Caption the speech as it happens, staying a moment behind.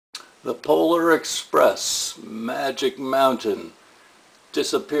The Polar Express, Magic Mountain,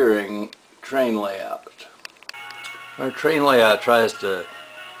 disappearing train layout. Our train layout tries to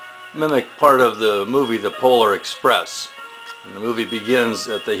mimic part of the movie The Polar Express. And the movie begins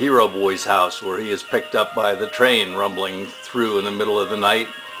at the hero boy's house where he is picked up by the train rumbling through in the middle of the night.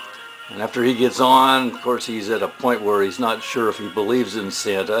 And after he gets on, of course, he's at a point where he's not sure if he believes in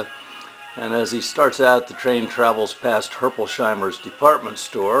Santa. And as he starts out, the train travels past Herpelsheimer's department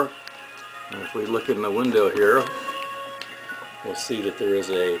store. And if we look in the window here, we'll see that there is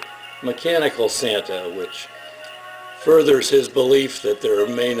a mechanical Santa, which furthers his belief that there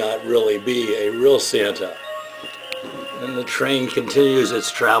may not really be a real Santa. And the train continues its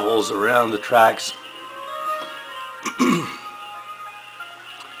travels around the tracks,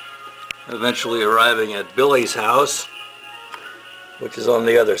 eventually arriving at Billy's house, which is on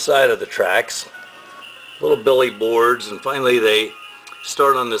the other side of the tracks. Little Billy boards, and finally they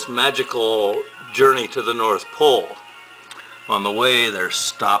start on this magical journey to the North Pole. On the way, they're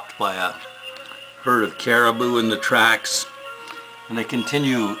stopped by a herd of caribou in the tracks, and they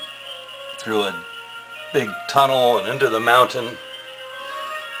continue through a big tunnel and into the mountain,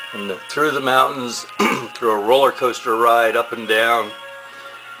 and through the mountains, through a roller coaster ride up and down.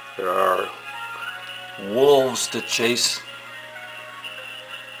 There are wolves to chase,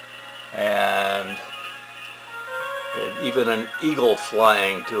 and even an eagle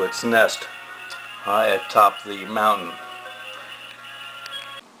flying to its nest high atop the mountain.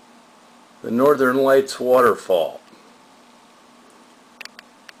 The Northern Lights waterfall.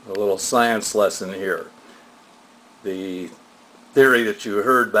 A little science lesson here. The theory that you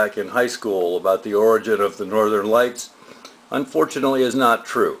heard back in high school about the origin of the Northern Lights, unfortunately, is not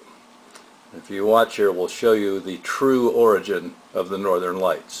true. If you watch here, we'll show you the true origin of the Northern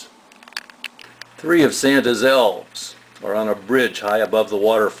Lights. 3 of Santa's elves are on a bridge high above the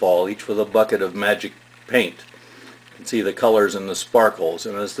waterfall, each with a bucket of magic paint. You can see the colors and the sparkles,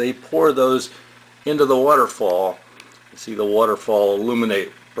 and as they pour those into the waterfall, you see the waterfall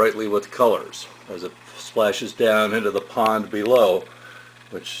illuminate brightly with colors as it splashes down into the pond below,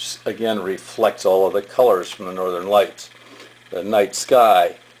 which again reflects all of the colors from the Northern Lights. The night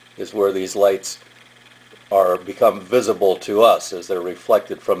sky is where these lights become visible to us as they're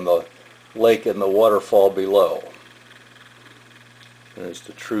reflected from the lake and the waterfall below. There's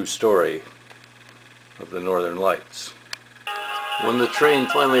the true story of the Northern Lights. When the train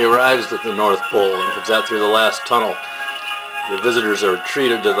finally arrives at the North Pole and comes out through the last tunnel, the visitors are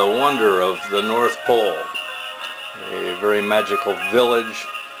treated to the wonder of the North Pole, a very magical village,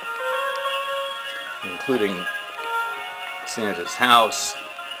 including Santa's house,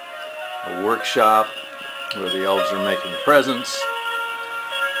 a workshop where the elves are making presents,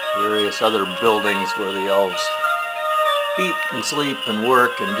 various other buildings where the elves eat and sleep and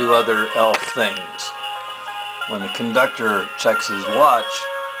work and do other elf things. When the conductor checks his watch,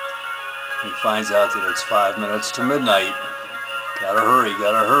 he finds out that it's 5 minutes to midnight. Gotta hurry,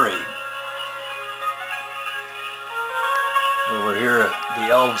 gotta hurry. Over here,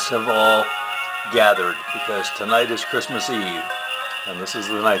 the elves have all gathered because tonight is Christmas Eve, and this is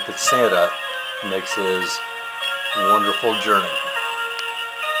the night that Santa makes his wonderful journey.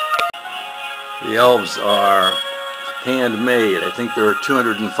 The elves are handmade. I think there are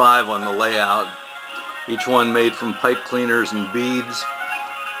 205 on the layout, each one made from pipe cleaners and beads,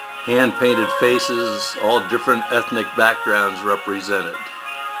 hand-painted faces, all different ethnic backgrounds represented.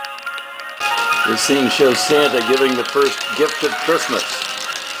 This scene shows Santa giving the first gift of Christmas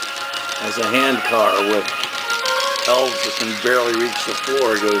as a hand car with elves that can barely reach the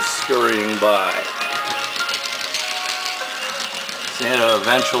floor goes scurrying by. Santa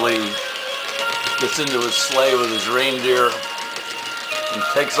eventually gets into his sleigh with his reindeer and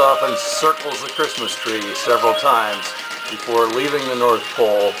takes off and circles the Christmas tree several times before leaving the North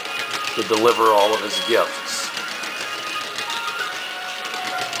Pole to deliver all of his gifts.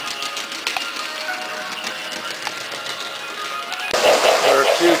 There are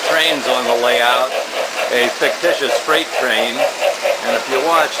 2 trains on the layout, a fictitious freight train, and if you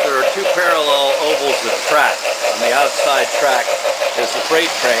watch, there are 2 parallel ovals of track. On the outside track is the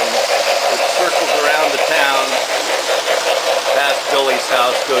freight train, which circles around the town, past Billy's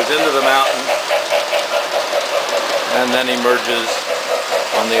house, goes into the mountain, and then emerges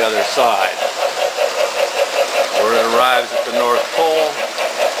on the other side, where it arrives at the North Pole,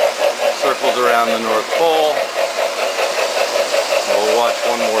 circles around the North Pole. We'll watch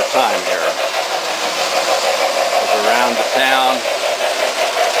one more time here. Goes around the town,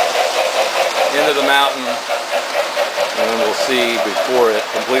 into the mountain, and then we'll see before it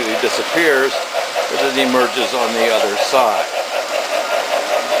completely disappears that it emerges on the other side.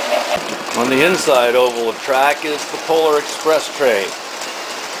 On the inside oval of track is the Polar Express train.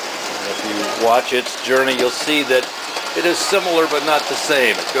 And if you watch its journey, you'll see that it is similar but not the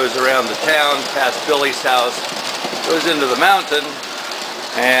same. It goes around the town, past Billy's house, goes into the mountain,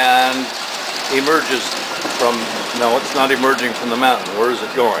 and emerges from, no, it's not emerging from the mountain. Where is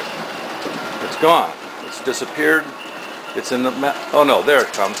it going? It's gone. It's disappeared. It's in the, oh no, there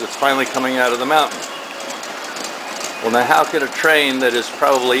it comes. It's finally coming out of the mountain. Well, now how can a train that is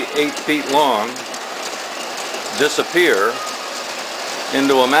probably 8 feet long disappear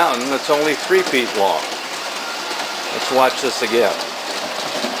into a mountain that's only 3 feet long? Let's watch this again.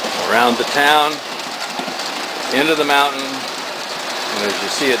 Around the town, into the mountain, and as you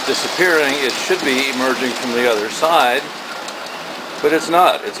see it disappearing, it should be emerging from the other side, but it's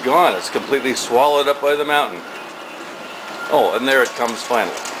not. It's gone. It's completely swallowed up by the mountain. Oh, and there it comes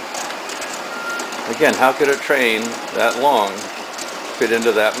finally. Again, how could a train that long fit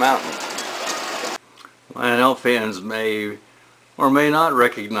into that mountain? Lionel fans may or may not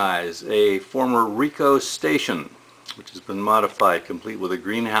recognize a former Rico station, which has been modified, complete with a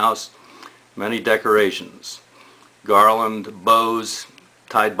greenhouse, many decorations, garland, bows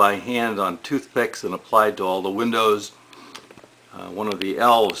tied by hand on toothpicks and applied to all the windows. One of the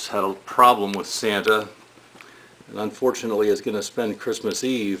elves had a problem with Santa, and unfortunately is going to spend Christmas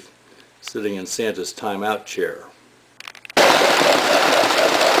Eve sitting in Santa's timeout chair.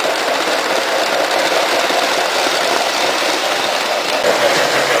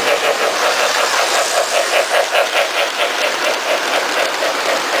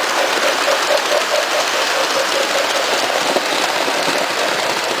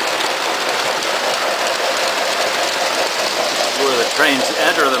 Where the trains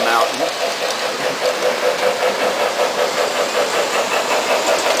enter the mountain.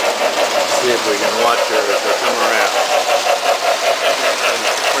 See if we can watch her as they come around.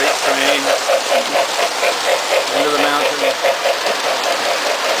 Freight train into the mountain.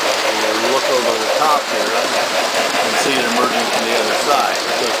 You look over the top here and see it emerging from the other side.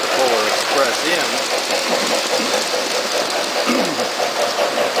 There goes the Polar Express in,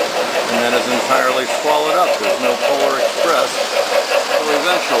 and then is entirely swallowed up. There's no Polar Express, so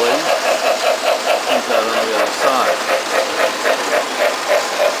eventually it comes out on the other side.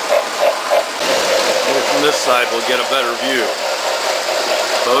 From this side we'll get a better view.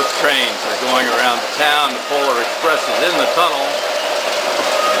 Both trains are going around town. The Polar Express is in the tunnel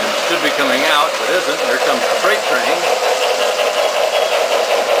and should be coming out, but isn't. There comes the freight train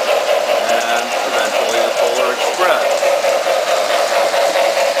and eventually the Polar Express.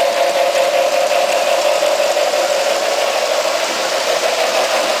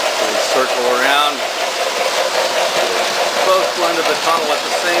 We circle around. Both go into the tunnel at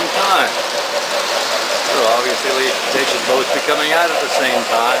the same time. So obviously they should both be coming out at the same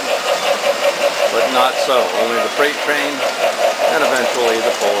time, but not so. Only the freight train and eventually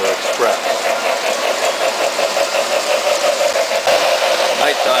the Polar Express.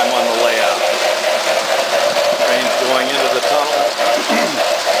 Nighttime on the layout. Trains going into the tunnel,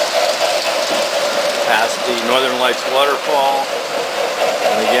 past the Northern Lights waterfall,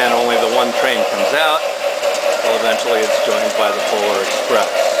 and again only the one train comes out. Well, eventually it's joined by the Polar Express.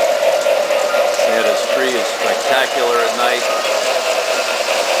 Santa's tree is spectacular at night.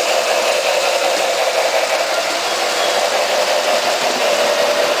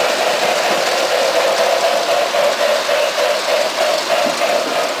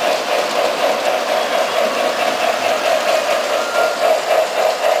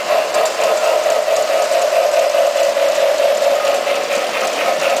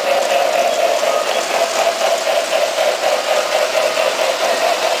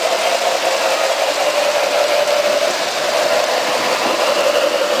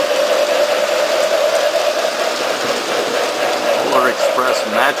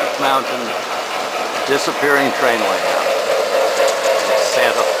 Magic Mountain disappearing train layout.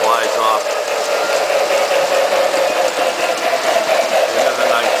 Santa flies off into the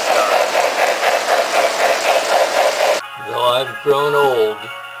night sky. Though I've grown old,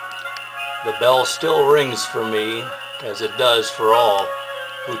 the bell still rings for me as it does for all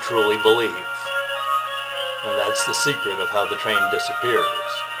who truly believe. And that's the secret of how the train disappears.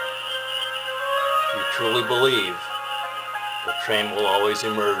 If you truly believe, the train will always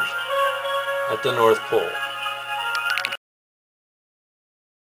emerge at the North Pole.